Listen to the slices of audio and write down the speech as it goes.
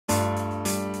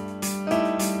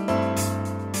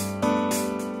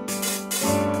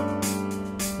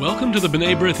Welcome to the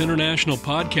B'nai B'rith International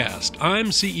Podcast. I'm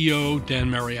CEO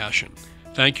Dan Mariaschin.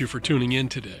 Thank you for tuning in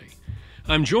today.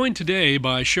 I'm joined today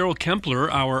by Cheryl Kempler,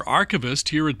 our archivist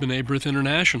here at B'nai B'rith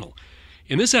International.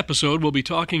 In this episode, we'll be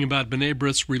talking about B'nai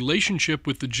B'rith's relationship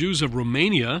with the Jews of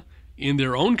Romania in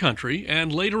their own country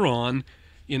and later on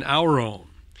in our own.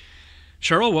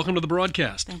 Cheryl, welcome to the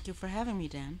broadcast. Thank you for having me,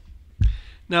 Dan.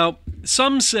 Now,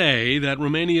 some say that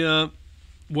Romania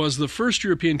was the first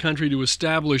European country to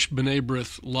establish B'nai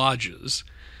B'rith lodges.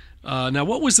 Now,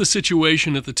 what was the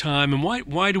situation at the time, and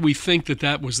why do we think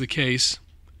that was the case?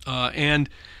 And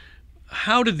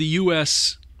how did the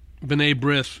U.S. B'nai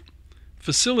B'rith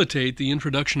facilitate the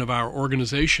introduction of our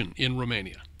organization in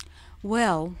Romania?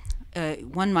 Well,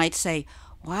 one might say,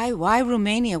 why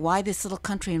Romania? Why this little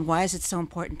country, and why is it so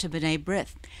important to B'nai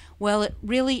B'rith? Well, it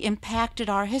really impacted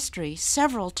our history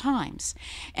several times.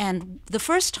 And the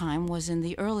first time was in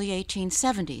the early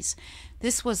 1870s.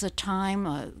 This was a time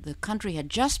the country had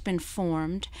just been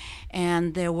formed,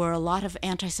 and there were a lot of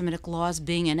anti-Semitic laws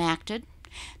being enacted.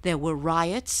 There were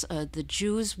riots. The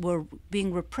Jews were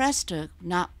being repressed,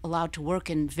 not allowed to work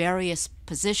in various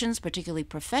positions, particularly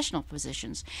professional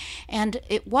positions. And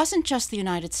it wasn't just the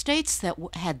United States that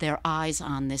had their eyes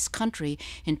on this country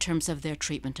in terms of their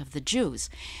treatment of the Jews.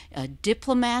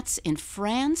 Diplomats in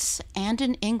France and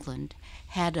in England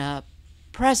had a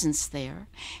presence there,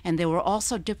 and there were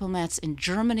also diplomats in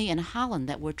Germany and Holland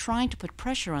that were trying to put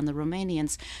pressure on the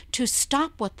Romanians to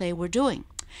stop what they were doing.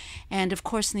 And of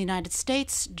course, in the United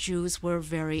States, Jews were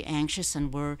very anxious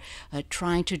and were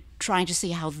trying to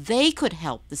see how they could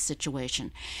help the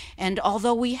situation. And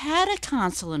although we had a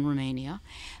consul in Romania,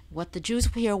 what the Jews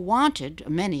here wanted,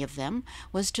 many of them,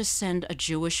 was to send a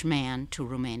Jewish man to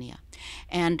Romania.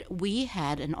 And we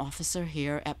had an officer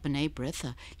here at B'nai B'rith,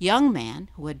 a young man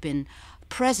who had been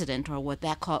president, or what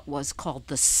was called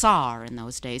the Tsar in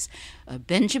those days,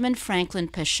 Benjamin Franklin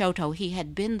Peixoto. He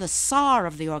had been the Tsar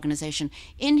of the organization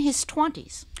in his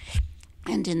 20s.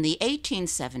 And in the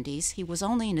 1870s, he was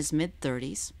only in his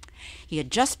mid-30s. He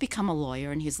had just become a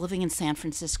lawyer, and he was living in San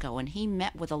Francisco, and he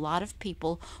met with a lot of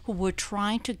people who were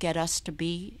trying to get us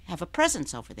to have a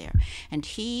presence over there. And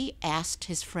he asked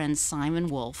his friend Simon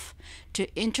Wolfe to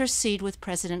intercede with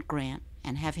President Grant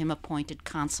and have him appointed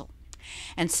consul.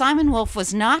 And Simon Wolfe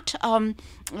was not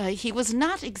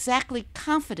exactly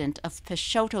confident of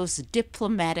Peixoto's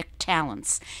diplomatic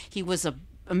talents. He was an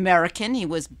American, he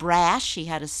was brash, he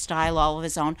had a style all of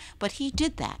his own, but he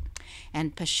did that.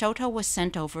 And Peixoto was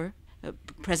sent over,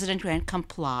 President Grant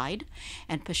complied,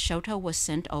 and Peixoto was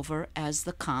sent over as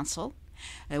the consul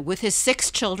with his 6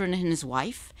 children and his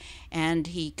wife, and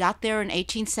he got there in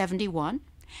 1871.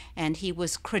 And he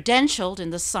was credentialed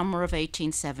in the summer of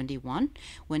 1871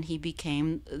 when he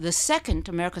became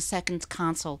America's second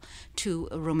consul to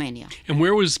Romania. And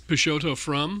where was Peixoto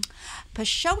from?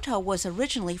 Peixoto was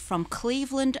originally from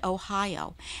Cleveland,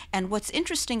 Ohio. And what's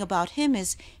interesting about him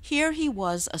is here he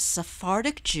was a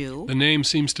Sephardic Jew. The name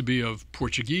seems to be of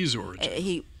Portuguese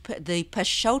origin. The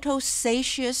Peixoto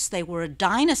Satius, they were a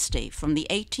dynasty from the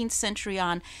 18th century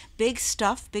on. Big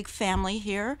stuff, big family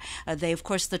here. Of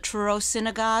course, the Truro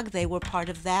Synagogue, they were part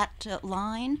of that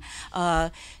line.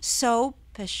 So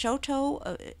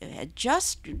Peixoto had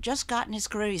just gotten his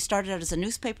career. He started out as a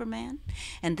newspaperman,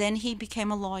 and then he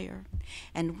became a lawyer.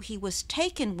 And he was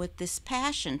taken with this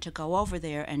passion to go over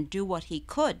there and do what he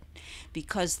could,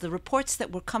 because the reports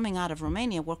that were coming out of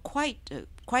Romania were quite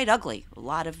ugly. A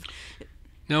lot of...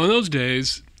 Now, in those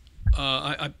days,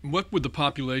 what would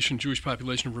the Jewish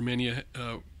population of Romania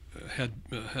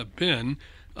have been?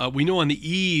 We know on the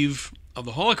eve of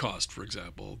the Holocaust, for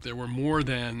example, there were more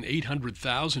than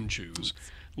 800,000 Jews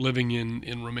living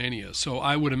in Romania. So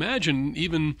I would imagine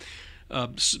even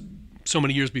so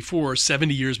many years before,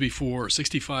 70 years before,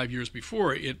 65 years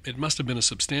before, it must have been a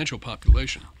substantial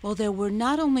population. Well, there were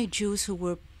not only Jews who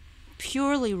were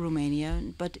purely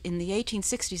Romanian, but in the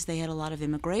 1860s they had a lot of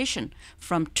immigration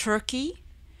from Turkey,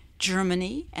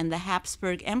 Germany, and the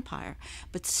Habsburg Empire.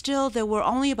 But still, there were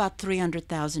only about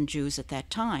 300,000 Jews at that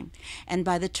time. And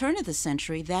by the turn of the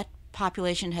century, that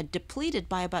population had depleted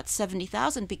by about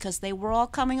 70,000 because they were all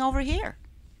coming over here.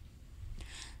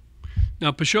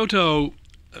 Now, Peixoto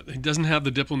doesn't have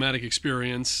the diplomatic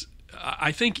experience.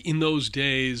 I think in those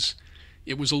days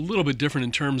it was a little bit different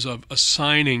in terms of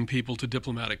assigning people to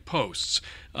diplomatic posts.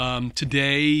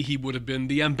 Today, he would have been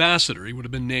the ambassador. He would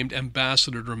have been named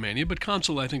ambassador to Romania, but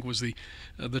consul, I think, was the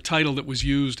title that was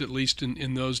used, at least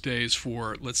in those days,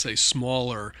 for, let's say,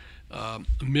 smaller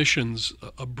missions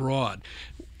abroad.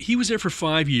 He was there for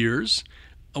 5 years.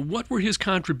 What were his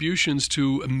contributions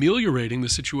to ameliorating the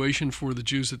situation for the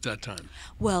Jews at that time?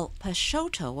 Well,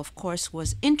 Peixoto, of course,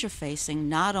 was interfacing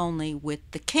not only with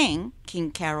the king,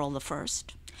 King Carol I,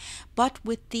 but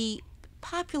with the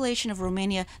population of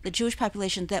Romania, the Jewish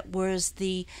population that was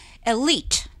the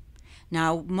elite.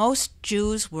 Now, most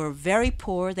Jews were very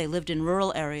poor. They lived in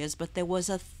rural areas, but there was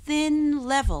a thin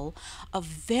level of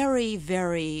very,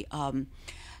 very,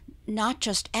 not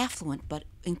just affluent, but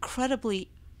incredibly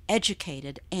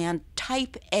educated and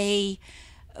type A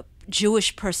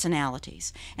Jewish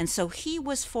personalities. And so he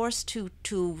was forced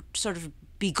to sort of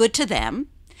be good to them,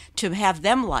 to have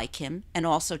them like him, and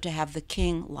also to have the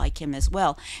king like him as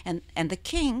well. And the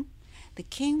king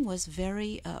was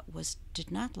did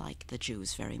not like the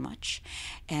Jews very much.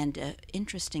 And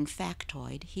interesting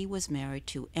factoid, he was married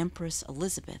to Empress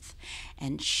Elizabeth,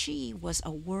 and she was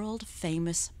a world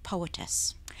famous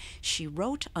poetess. She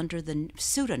wrote under the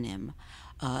pseudonym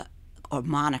or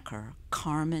moniker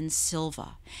Carmen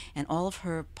Silva, and all of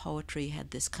her poetry had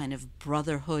this kind of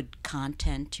brotherhood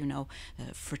content,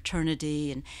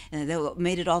 fraternity, and that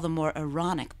made it all the more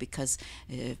ironic because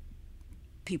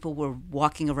people were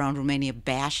walking around Romania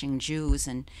bashing Jews,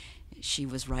 and she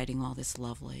was writing all this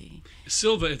lovely.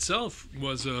 Silva itself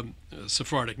was a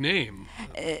Sephardic name.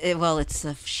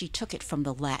 She took it from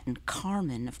the Latin.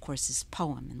 Carmen, of course, is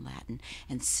poem in Latin,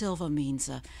 and Silva means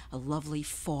a lovely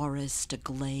forest, a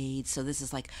glade. So this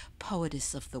is like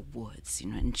poetess of the woods,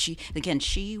 And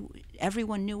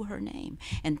everyone knew her name,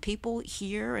 and people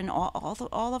here and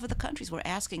all over the countries were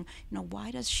asking, why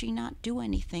does she not do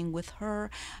anything with her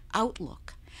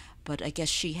outlook? But I guess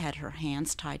she had her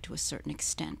hands tied to a certain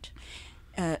extent.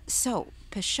 So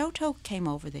Peixoto came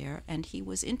over there, and he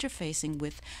was interfacing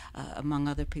with, among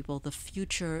other people, the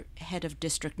future head of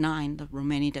District 9, the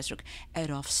Romanian district,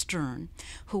 Adolf Stern,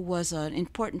 who was an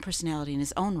important personality in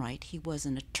his own right. He was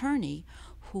an attorney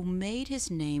who made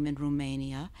his name in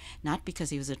Romania, not because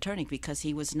he was an attorney, because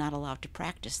he was not allowed to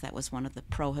practice. That was one of the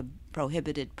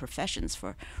prohibited professions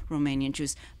for Romanian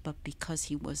Jews, but because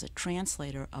he was a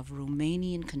translator of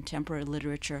Romanian contemporary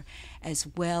literature as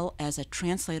well as a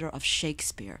translator of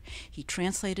Shakespeare. He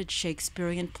translated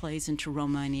Shakespearean plays into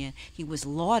Romania. He was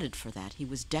lauded for that. He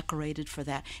was decorated for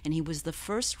that, and he was the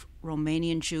first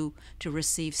Romanian Jew to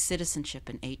receive citizenship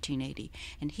in 1880.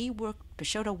 And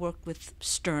Peixoto worked with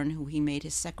Stern, who he made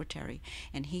his secretary,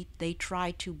 and they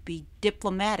tried to be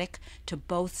diplomatic to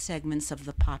both segments of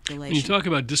the population. When you talk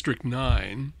about District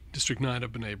 9 of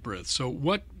B'nai B'rith, so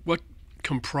what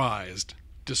comprised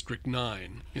District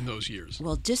 9 in those years?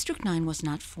 Well, District 9 was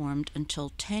not formed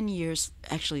until 10 years,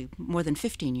 actually more than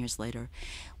 15 years later.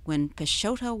 When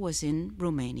Peixoto was in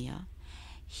Romania,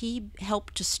 he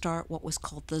helped to start what was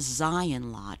called the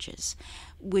Zion Lodges,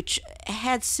 which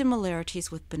had similarities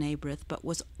with B'nai B'rith, but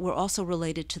were also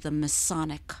related to the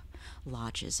Masonic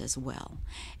lodges as well.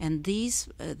 And the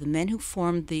men who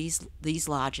formed these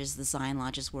lodges, the Zion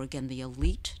Lodges, were again the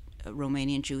elite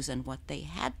Romanian Jews, and what they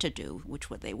had to do,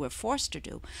 what they were forced to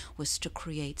do, was to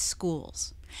create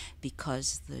schools,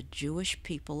 because the Jewish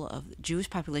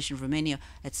population of Romania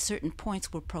at certain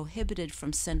points were prohibited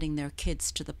from sending their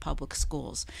kids to the public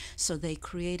schools. So they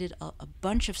created a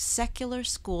bunch of secular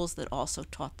schools that also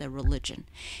taught their religion,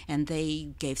 and they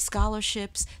gave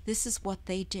scholarships. This is what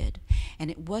they did. And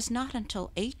it was not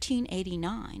until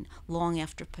 1889, long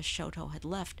after Peixoto had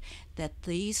left, that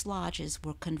these lodges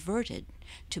were converted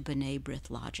to B'nai B'rith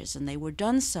lodges, and they were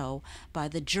done so by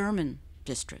the German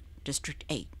district, District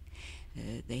 8.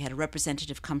 They had a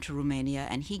representative come to Romania,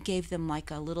 and he gave them like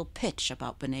a little pitch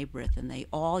about B'nai B'rith, and they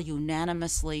all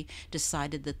unanimously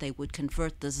decided that they would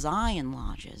convert the Zion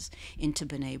lodges into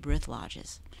B'nai B'rith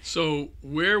lodges. So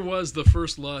where was the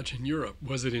first lodge in Europe?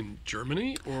 Was it in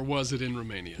Germany or was it in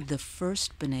Romania? The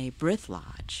first B'nai B'rith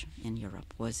lodge in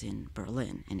Europe was in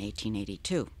Berlin in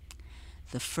 1882.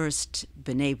 The first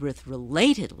B'nai B'rith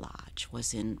related lodge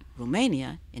was in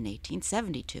Romania in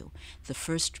 1872. The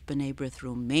first B'nai B'rith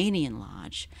Romanian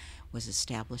lodge was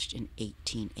established in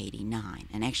 1889,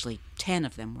 and actually 10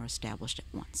 of them were established at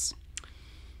once.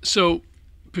 So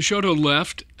Peixoto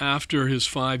left after his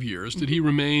 5 years. Did he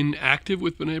remain active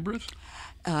with B'nai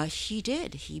B'rith? He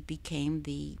did. He became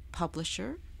the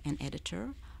publisher and editor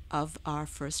of our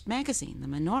first magazine, the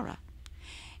Menorah.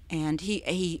 And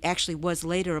he actually was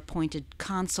later appointed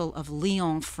consul of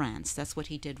Lyon, France. That's what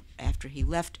he did after he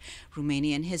left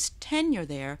Romania. And his tenure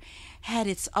there had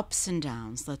its ups and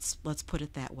downs, let's put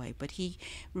it that way. But he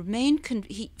remained,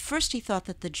 first he thought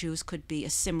that the Jews could be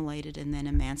assimilated and then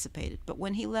emancipated. But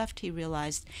when he left, he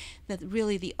realized that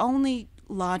really the only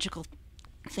logical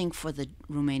thing for the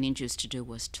Romanian Jews to do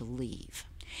was to leave.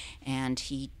 And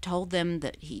he told them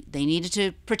that they needed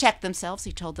to protect themselves.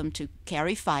 He told them to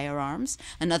carry firearms,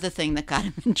 another thing that got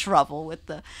him in trouble with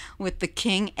the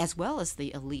king as well as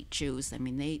the elite Jews. I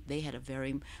mean, they had a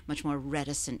very much more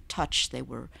reticent touch. They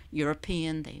were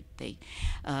European.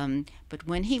 But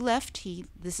when he left,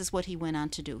 this is what he went on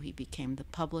to do. He became the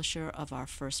publisher of our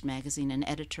first magazine and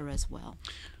editor as well.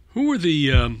 Who were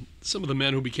some of the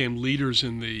men who became leaders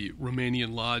in the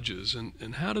Romanian lodges,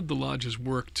 and how did the lodges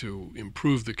work to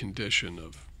improve the condition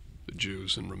of the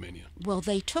Jews in Romania? Well,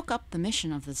 they took up the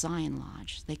mission of the Zion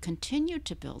Lodge. They continued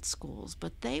to build schools,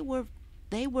 but they were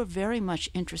very much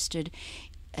interested,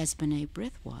 as B'nai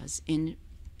B'rith was, in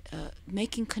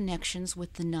making connections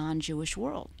with the non-Jewish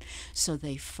world. So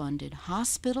they funded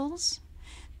hospitals.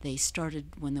 They started,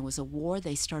 when there was a war,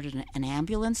 they started an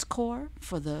ambulance corps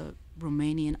for the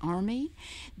Romanian army.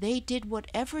 They did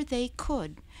whatever they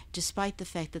could, despite the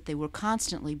fact that they were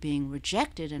constantly being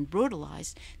rejected and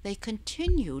brutalized. They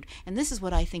continued, and this is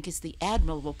what I think is the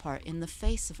admirable part, in the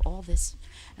face of all this,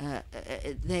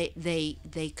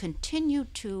 they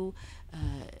continued to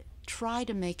try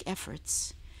to make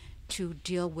efforts to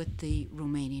deal with the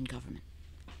Romanian government.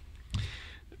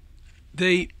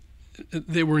 They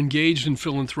were engaged in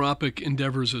philanthropic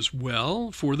endeavors as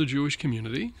well for the Jewish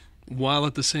community, while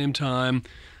at the same time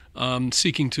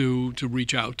seeking to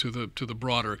reach out to the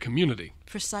broader community.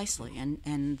 Precisely,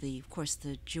 and of course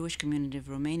the Jewish community of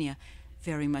Romania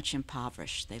very much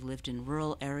impoverished. They lived in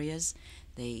rural areas.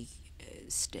 They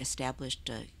established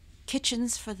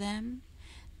kitchens for them.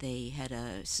 They had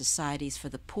societies for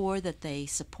the poor that they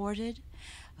supported.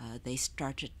 They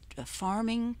started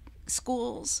farming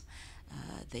schools.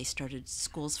 They started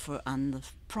schools on the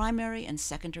primary and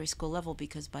secondary school level,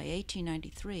 because by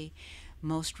 1893,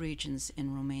 most regions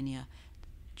in Romania,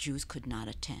 Jews could not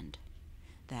attend.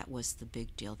 That was the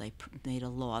big deal. They made a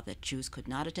law that Jews could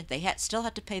not attend. They still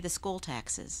had to pay the school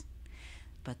taxes,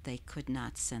 but they could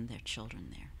not send their children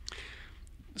there.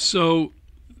 So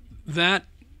that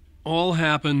all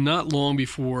happened not long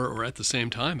before, or at the same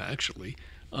time, actually,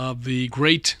 the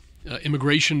great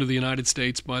immigration to the United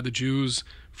States by the Jews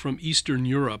from Eastern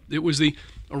Europe. It was the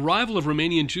arrival of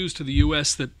Romanian Jews to the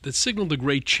U.S. that signaled a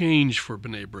great change for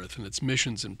B'nai B'rith and its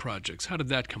missions and projects. How did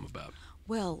that come about?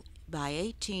 Well, by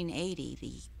 1880,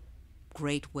 the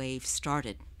Great Wave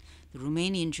started. The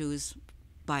Romanian Jews,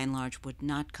 by and large, would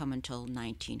not come until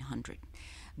 1900,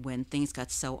 when things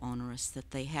got so onerous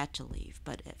that they had to leave.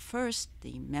 But at first,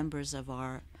 the members of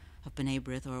B'nai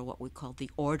B'rith, or what we called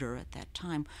the Order at that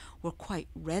time, were quite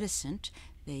reticent.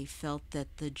 They felt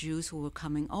that the Jews who were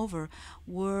coming over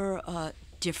were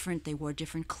different. They wore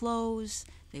different clothes.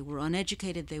 They were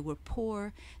uneducated. They were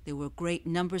poor. There were great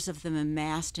numbers of them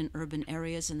amassed in urban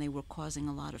areas, and they were causing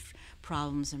a lot of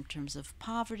problems in terms of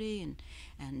poverty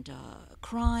and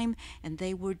crime. And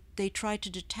they tried to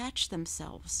detach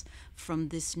themselves from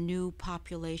this new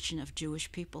population of Jewish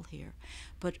people here.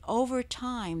 But over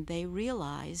time, they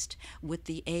realized, with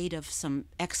the aid of some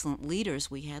excellent leaders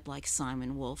we had, like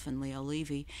Simon Wolf and Leo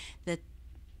Levy, that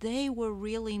they were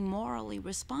really morally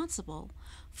responsible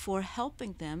for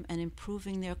helping them and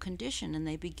improving their condition. And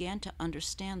they began to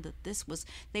understand that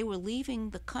they were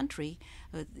leaving the country,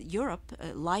 Europe,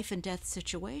 life and death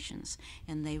situations.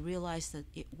 And they realized that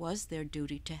it was their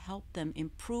duty to help them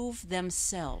improve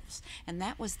themselves. And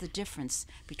that was the difference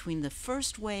between the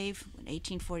first wave in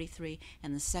 1843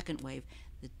 and the second wave.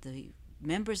 The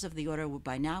members of the order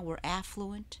by now were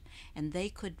affluent, and they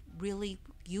could really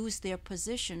use their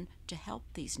position to help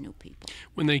these new people.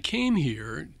 When they came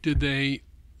here, did they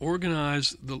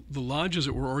organize the lodges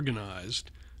that were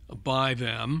organized by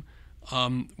them?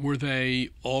 Were they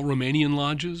all Romanian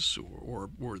lodges, or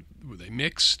were they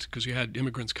mixed? Because you had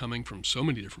immigrants coming from so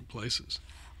many different places.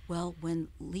 Well, when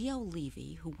Leo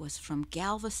Levy, who was from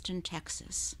Galveston,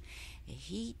 Texas,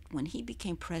 when he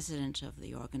became president of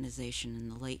the organization in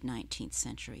the late 19th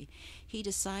century, he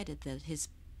decided that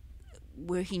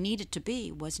where he needed to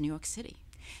be was New York City,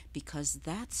 because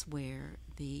that's where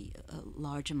the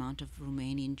large amount of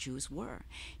Romanian Jews were.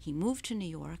 He moved to New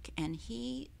York, and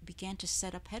he began to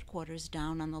set up headquarters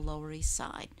down on the Lower East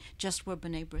Side, just where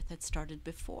B'nai B'rith had started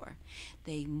before.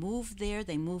 They moved there.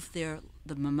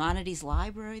 The Maimonides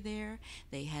Library there.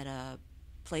 They had a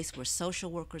place where social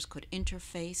workers could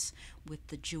interface with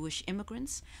the Jewish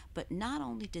immigrants. But not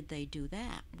only did they do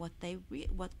that, what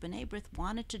B'nai B'rith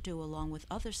wanted to do, along with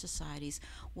other societies,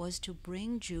 was to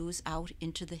bring Jews out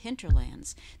into the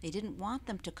hinterlands. They didn't want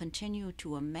them to continue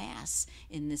to amass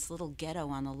in this little ghetto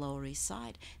on the Lower East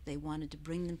Side. They wanted to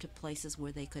bring them to places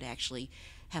where they could actually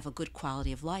have a good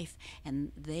quality of life.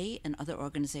 And they and other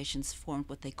organizations formed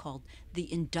what they called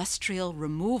the Industrial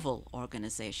Removal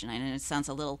Organization. I know it sounds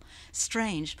a little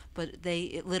strange, but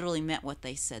it literally meant what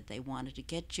they said. They wanted to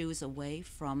get Jews away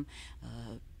from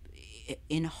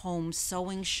in-home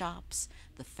sewing shops,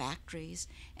 the factories,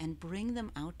 and bring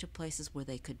them out to places where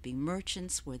they could be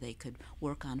merchants, where they could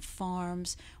work on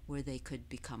farms, where they could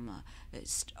become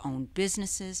own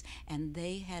businesses. And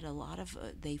they had a lot of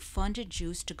they funded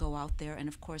Jews to go out there. And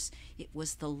of course, it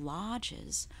was the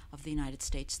lodges of the United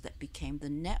States that became the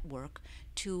network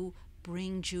to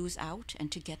bring Jews out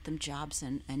and to get them jobs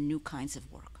and new kinds of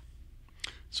work.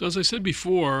 So as I said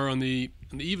before, on the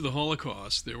eve of the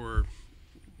Holocaust, there were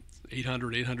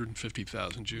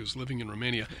 850,000 Jews living in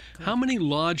Romania. Correct. How many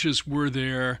lodges were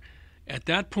there at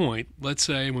that point, let's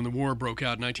say when the war broke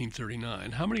out in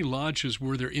 1939? How many lodges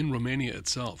were there in Romania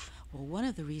itself? Well, one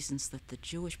of the reasons that the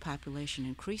Jewish population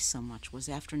increased so much was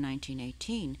after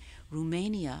 1918,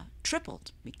 Romania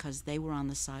tripled because they were on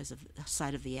the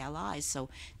side of the Allies. So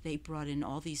they brought in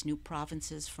all these new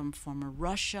provinces from former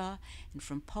Russia and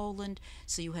from Poland.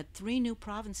 So you had 3 new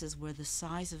provinces where the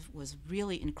size was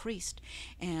really increased.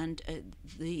 And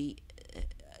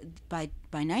by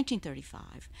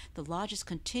 1935, the lodges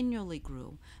continually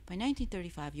grew. By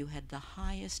 1935, you had the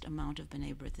highest amount of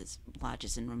B'nai B'rith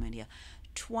lodges in Romania,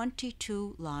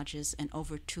 22 lodges and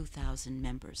over 2,000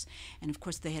 members. And of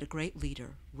course, they had a great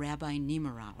leader, Rabbi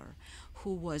Niemeyerauer,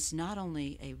 who was not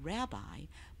only a rabbi,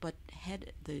 but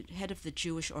the head of the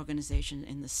Jewish organization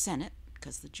in the Senate,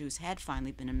 because the Jews had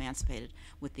finally been emancipated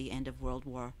with the end of World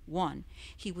War I.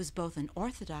 He was both an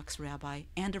Orthodox rabbi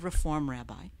and a Reform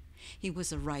rabbi. He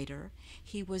was a writer.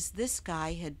 This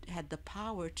guy had the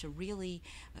power to really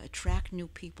attract new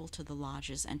people to the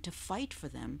lodges and to fight for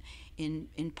them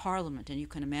in Parliament. And you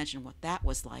can imagine what that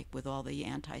was like with all the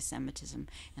anti-Semitism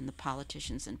and the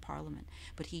politicians in Parliament.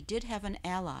 But he did have an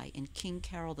ally in King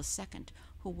Carol II,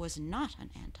 who was not an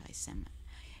anti-Semite.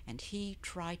 And he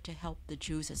tried to help the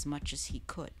Jews as much as he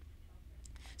could.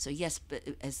 So yes, but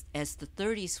as the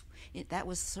 30s, that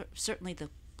was certainly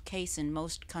the case in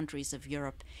most countries of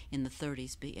Europe in the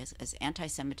 30s. As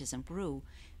anti-Semitism grew,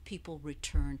 people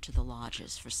returned to the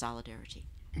lodges for solidarity.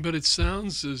 But it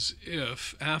sounds as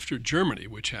if after Germany,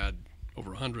 which had over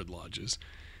 100 lodges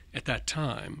at that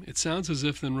time, it sounds as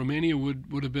if then Romania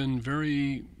would have been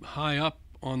very high up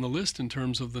on the list in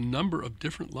terms of the number of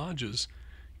different lodges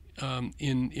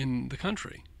in the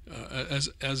country.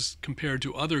 As compared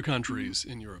to other countries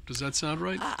in Europe. Does that sound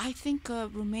right? I think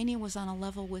Romania was on a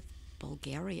level with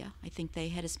Bulgaria. I think they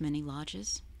had as many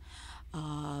lodges.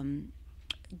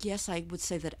 Yes, I would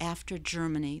say that after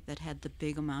Germany, that had the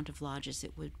big amount of lodges,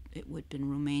 it would have been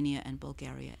Romania and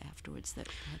Bulgaria afterwards that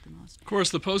had the most. Of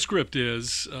course, the postscript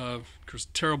is, of course,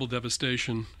 terrible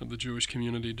devastation of the Jewish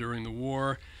community during the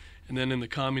war, and then in the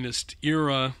communist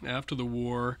era after the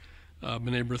war,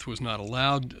 B'nai B'rith was not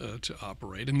allowed to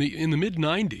operate. In the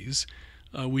mid-90s,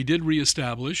 we did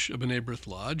reestablish a B'nai B'rith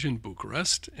lodge in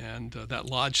Bucharest, and that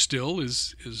lodge still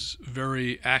is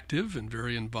very active and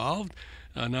very involved,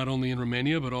 not only in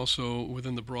Romania but also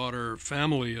within the broader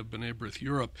family of B'nai B'rith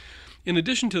Europe. In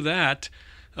addition to that,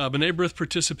 B'nai B'rith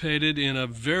participated in a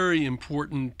very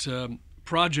important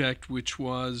project, which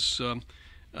was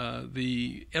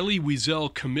the Elie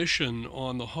Wiesel Commission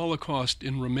on the Holocaust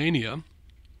in Romania.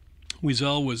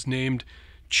 Wiesel was named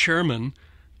chairman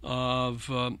of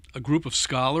a group of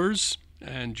scholars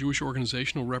and Jewish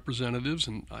organizational representatives,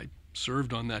 and I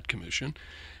served on that commission,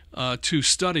 to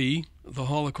study the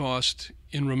Holocaust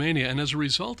in Romania. And as a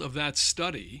result of that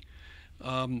study,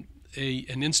 an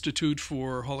Institute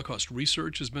for Holocaust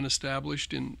Research has been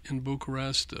established in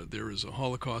Bucharest. There is a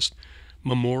Holocaust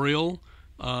memorial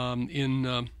in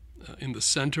the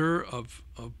center of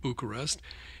Bucharest.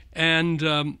 And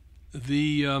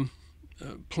the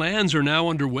plans are now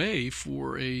underway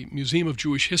for a museum of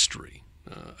Jewish history,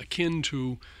 akin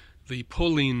to the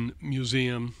Polin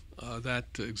Museum that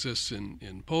exists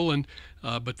in Poland.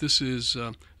 But this is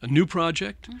a new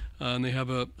project, and they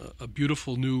have a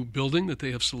beautiful new building that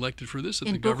they have selected for this.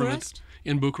 In Bucharest?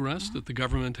 In Bucharest, that the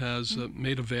government has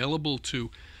made available to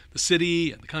the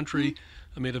city and the country,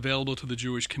 made available to the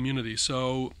Jewish community.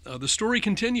 So the story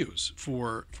continues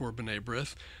for B'nai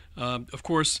B'rith. Of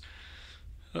course,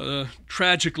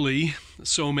 tragically,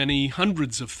 so many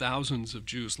hundreds of thousands of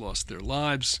Jews lost their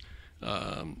lives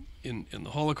in the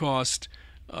Holocaust.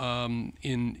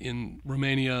 In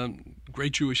Romania,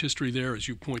 great Jewish history there, as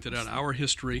you pointed out, our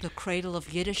history. The cradle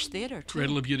of Yiddish theater, too.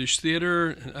 Cradle of Yiddish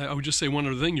theater. I would just say one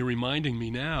other thing. You're reminding me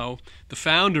now. The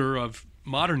founder of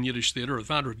modern Yiddish theater, or the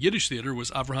founder of Yiddish theater, was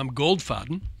Avraham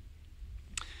Goldfaden.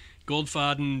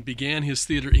 Goldfaden began his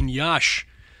theater in Yash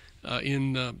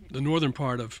in the northern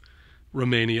part of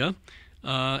Romania.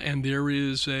 And there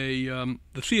is the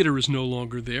theater is no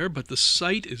longer there, but the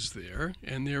site is there,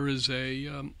 and there is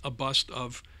a bust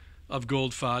of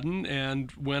Goldfaden.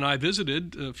 And when I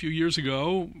visited a few years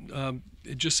ago,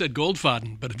 it just said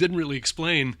Goldfaden, but it didn't really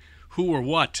explain who or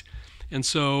what. And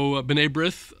so B'nai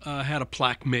B'rith had a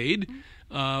plaque made,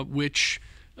 which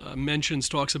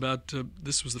talks about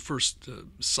this was the first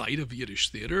site of Yiddish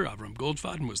theater. Avram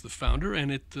Goldfaden was the founder,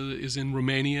 and it is in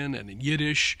Romanian and in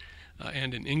Yiddish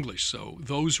and in English. So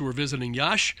those who are visiting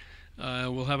Iași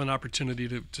will have an opportunity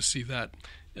to see that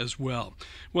as well.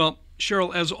 Well,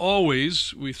 Cheryl, as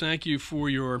always, we thank you for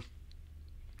your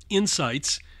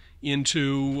insights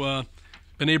into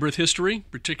B'nai B'rith history,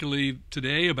 particularly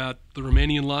today about the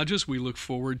Romanian lodges. We look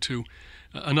forward to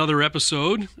another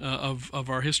episode of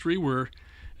our history. We're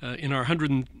in our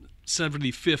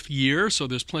 175th year, so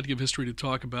there's plenty of history to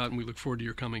talk about, and we look forward to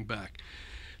your coming back.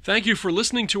 Thank you for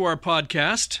listening to our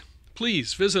podcast.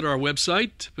 Please visit our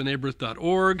website,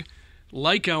 bnaibrith.org,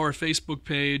 like our Facebook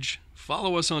page,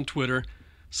 follow us on Twitter,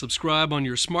 subscribe on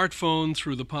your smartphone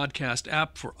through the podcast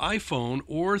app for iPhone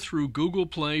or through Google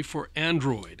Play for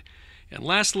Android. And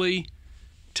lastly,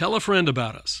 tell a friend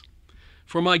about us.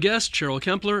 For my guest, Cheryl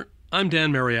Kempler, I'm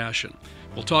Dan Mariaschin.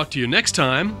 We'll talk to you next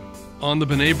time on the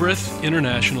B'nai B'rith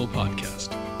International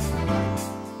Podcast.